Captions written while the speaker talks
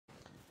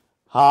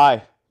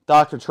Hi,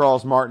 Dr.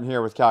 Charles Martin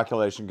here with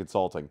Calculation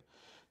Consulting.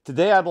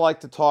 Today I'd like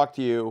to talk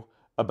to you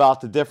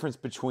about the difference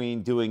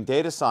between doing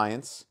data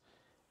science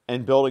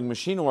and building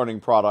machine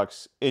learning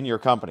products in your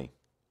company.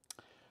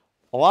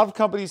 A lot of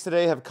companies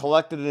today have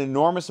collected an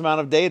enormous amount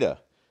of data.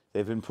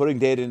 They've been putting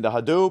data into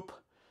Hadoop.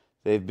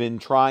 They've been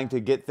trying to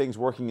get things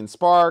working in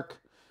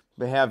Spark.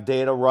 They have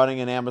data running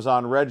in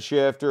Amazon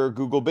Redshift or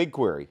Google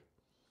BigQuery.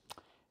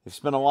 They've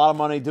spent a lot of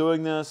money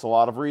doing this, a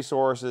lot of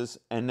resources,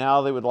 and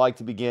now they would like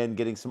to begin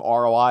getting some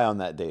ROI on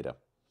that data.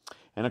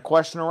 And a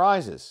question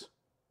arises.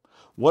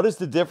 What is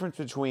the difference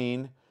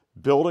between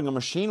building a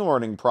machine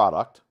learning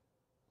product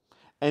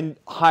and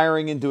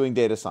hiring and doing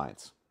data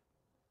science?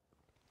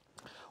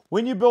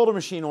 When you build a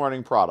machine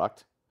learning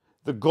product,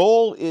 the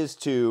goal is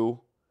to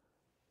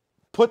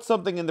put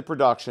something into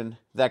production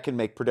that can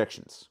make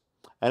predictions.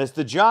 And it's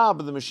the job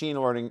of the machine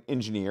learning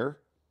engineer,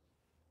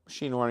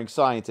 machine learning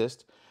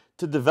scientist,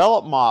 to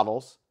develop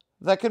models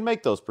that can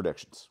make those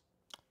predictions.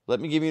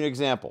 Let me give you an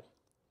example.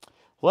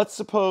 Let's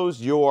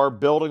suppose you're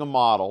building a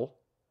model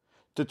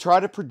to try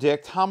to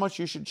predict how much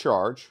you should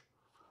charge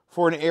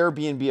for an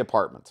Airbnb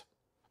apartment.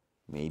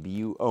 Maybe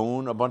you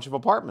own a bunch of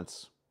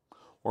apartments,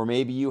 or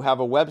maybe you have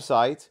a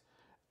website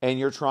and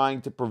you're trying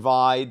to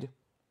provide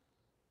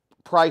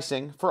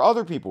pricing for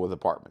other people with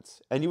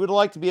apartments, and you would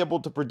like to be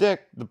able to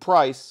predict the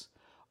price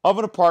of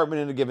an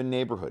apartment in a given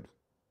neighborhood.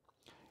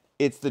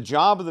 It's the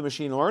job of the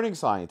machine learning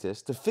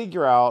scientist to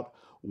figure out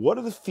what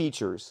are the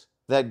features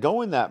that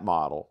go in that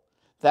model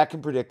that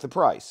can predict the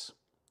price.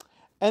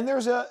 And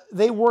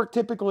they work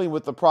typically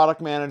with the product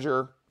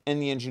manager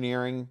and the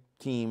engineering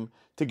team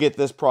to get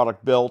this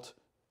product built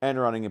and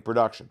running in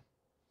production.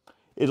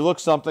 It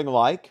looks something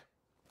like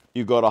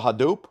you go to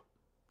Hadoop,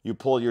 you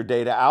pull your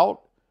data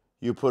out,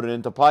 you put it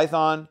into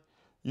Python,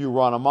 you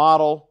run a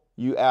model,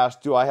 you ask,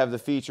 do I have the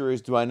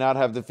features, do I not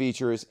have the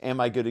features,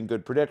 am I getting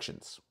good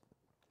predictions?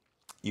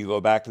 You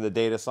go back to the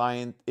data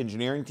science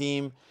engineering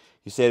team.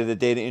 You say to the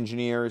data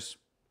engineers,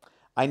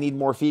 I need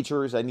more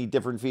features. I need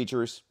different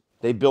features.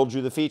 They build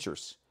you the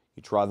features.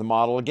 You try the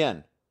model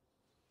again.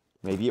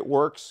 Maybe it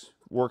works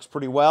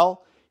pretty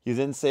well. You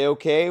then say,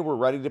 okay, we're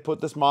ready to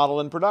put this model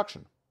in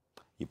production.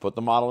 You put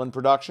the model in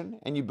production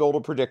and you build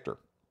a predictor.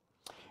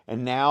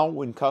 And now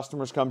when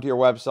customers come to your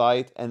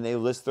website and they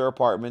list their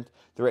apartment,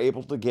 they're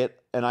able to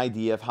get an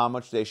idea of how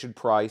much they should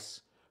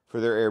price for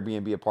their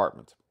Airbnb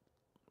apartment.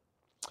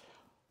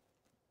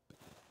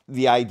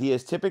 The idea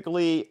is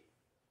typically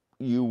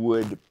you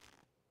would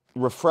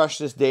refresh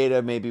this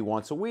data maybe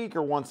once a week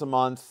or once a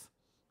month.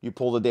 You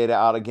pull the data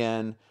out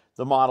again.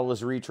 The model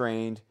is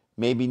retrained.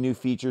 Maybe new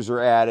features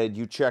are added.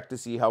 You check to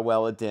see how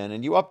well it did,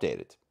 and you update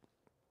it.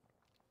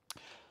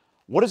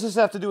 What does this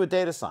have to do with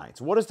data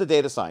science? What does the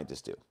data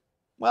scientist do?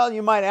 Well,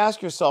 you might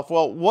ask yourself,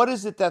 well, what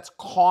is it that's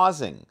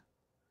causing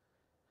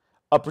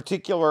a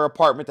particular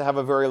apartment to have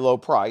a very low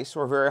price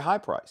or a very high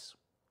price?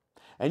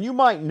 And you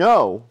might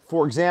know,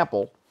 for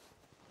example,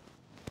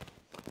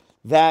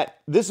 that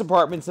this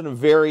apartment's in a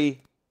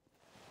very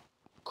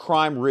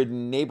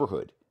crime-ridden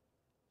neighborhood.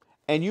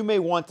 And you may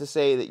want to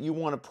say that you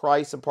want to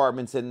price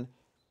apartments in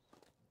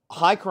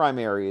high crime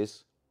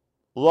areas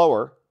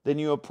lower than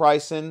you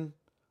price in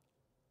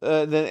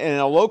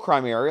a low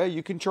crime area.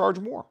 You can charge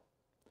more.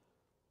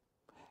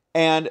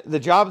 And the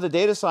job of the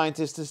data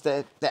scientist is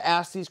to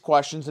ask these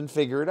questions and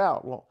figure it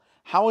out. Well,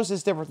 how is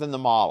this different than the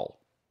model?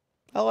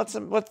 Now let's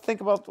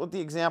think about what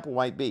the example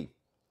might be.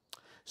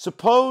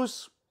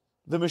 Suppose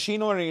the machine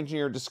learning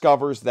engineer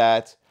discovers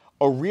that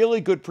a really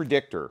good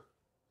predictor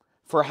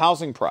for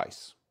housing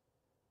price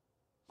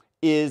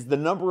is the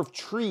number of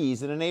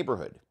trees in a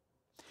neighborhood.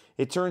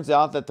 It turns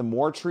out that the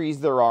more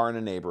trees there are in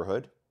a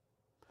neighborhood,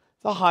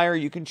 the higher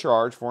you can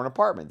charge for an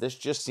apartment. This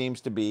just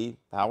seems to be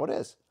how it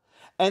is.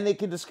 And they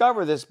can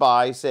discover this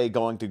by, say,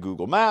 going to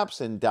Google Maps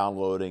and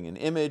downloading an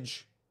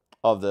image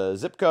of the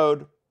zip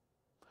code,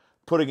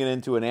 putting it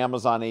into an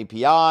Amazon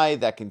API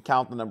that can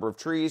count the number of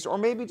trees, or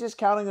maybe just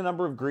counting the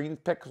number of green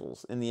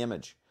pixels in the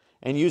image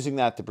and using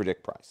that to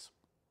predict price.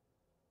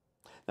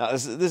 Now,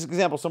 this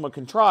example is somewhat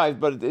contrived,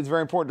 but it's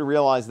very important to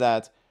realize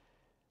that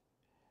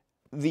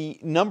the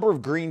number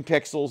of green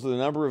pixels or the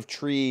number of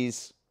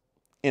trees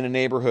in a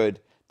neighborhood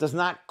does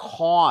not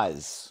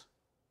cause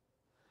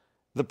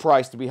the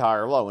price to be high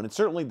or low, and it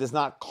certainly does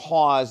not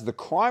cause the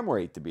crime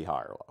rate to be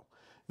high or low.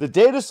 The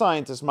data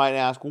scientist might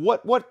ask,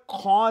 what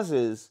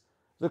causes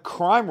the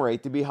crime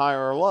rate to be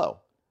higher or low?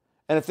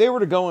 And if they were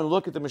to go and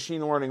look at the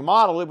machine learning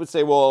model, it would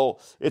say, well,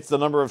 it's the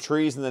number of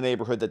trees in the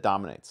neighborhood that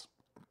dominates.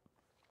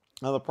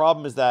 Now, the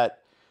problem is that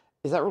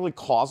really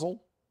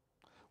causal?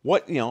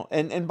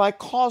 And by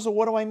causal,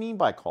 what do I mean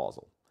by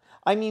causal?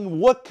 I mean,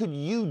 what could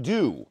you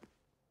do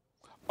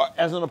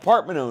as an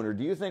apartment owner?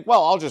 Do you think,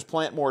 well, I'll just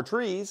plant more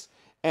trees,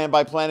 and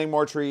by planting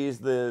more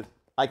trees,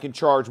 I can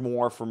charge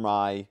more for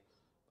my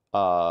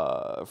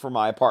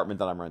apartment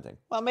that I'm renting?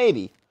 Well,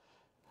 maybe.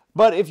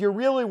 But if you're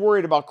really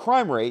worried about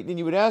crime rate, then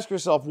you would ask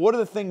yourself, what are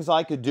the things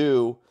I could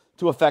do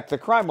to affect the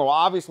crime. Well,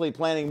 obviously,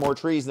 planting more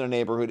trees in a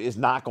neighborhood is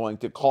not going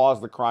to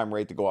cause the crime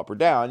rate to go up or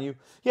down. You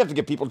have to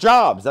give people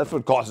jobs. That's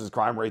what causes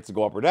crime rates to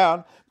go up or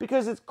down,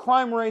 because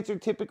crime rates are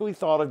typically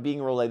thought of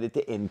being related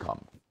to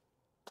income.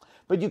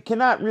 But you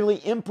cannot really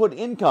input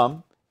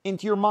income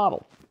into your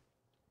model.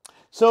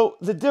 So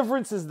the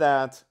difference is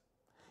that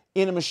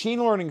in a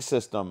machine learning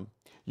system,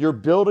 you're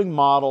building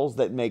models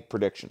that make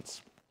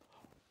predictions.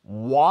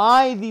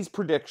 Why these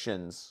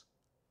predictions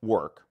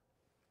work,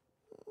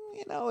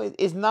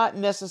 is not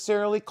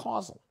necessarily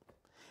causal.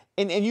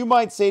 And you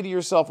might say to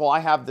yourself, well, I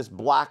have this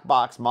black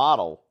box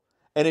model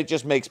and it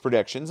just makes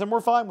predictions, and we're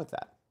fine with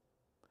that.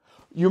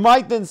 You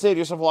might then say to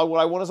yourself, well,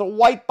 what I want is a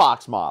white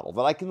box model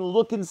that I can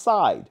look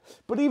inside.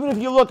 But even if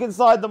you look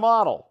inside the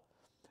model,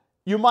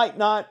 you might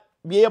not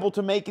be able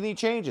to make any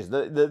changes.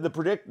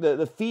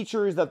 The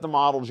features that the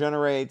model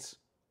generates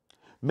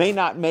may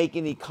not make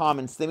any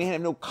comments. They may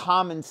have no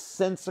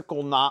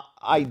commonsensical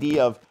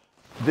idea of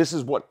this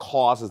is what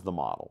causes the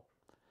model.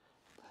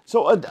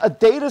 So a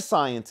data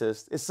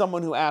scientist is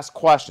someone who asks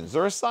questions.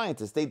 They're a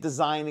scientist. They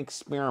design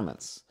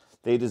experiments.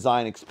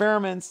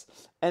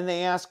 And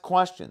they ask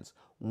questions.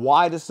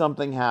 Why does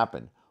something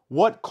happen?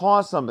 What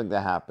caused something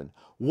to happen?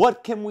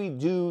 What can we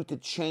do to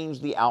change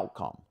the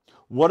outcome?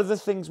 What are the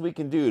things we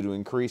can do to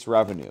increase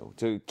revenue,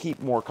 to keep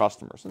more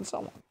customers, and so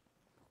on?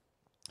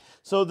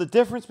 So the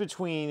difference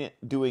between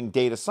doing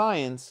data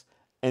science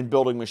and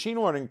building machine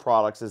learning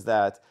products is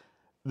that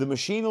the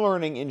machine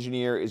learning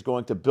engineer is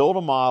going to build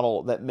a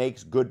model that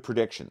makes good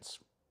predictions.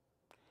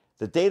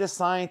 The data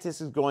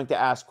scientist is going to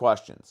ask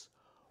questions.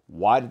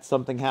 Why did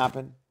something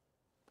happen?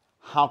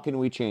 How can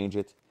we change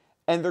it?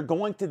 And they're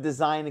going to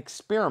design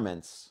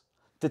experiments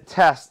to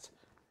test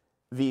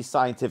the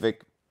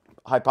scientific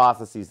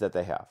hypotheses that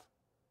they have.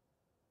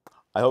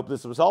 I hope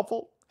this was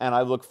helpful, and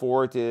I look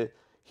forward to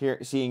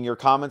seeing your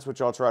comments,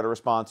 which I'll try to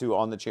respond to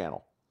on the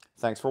channel.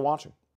 Thanks for watching.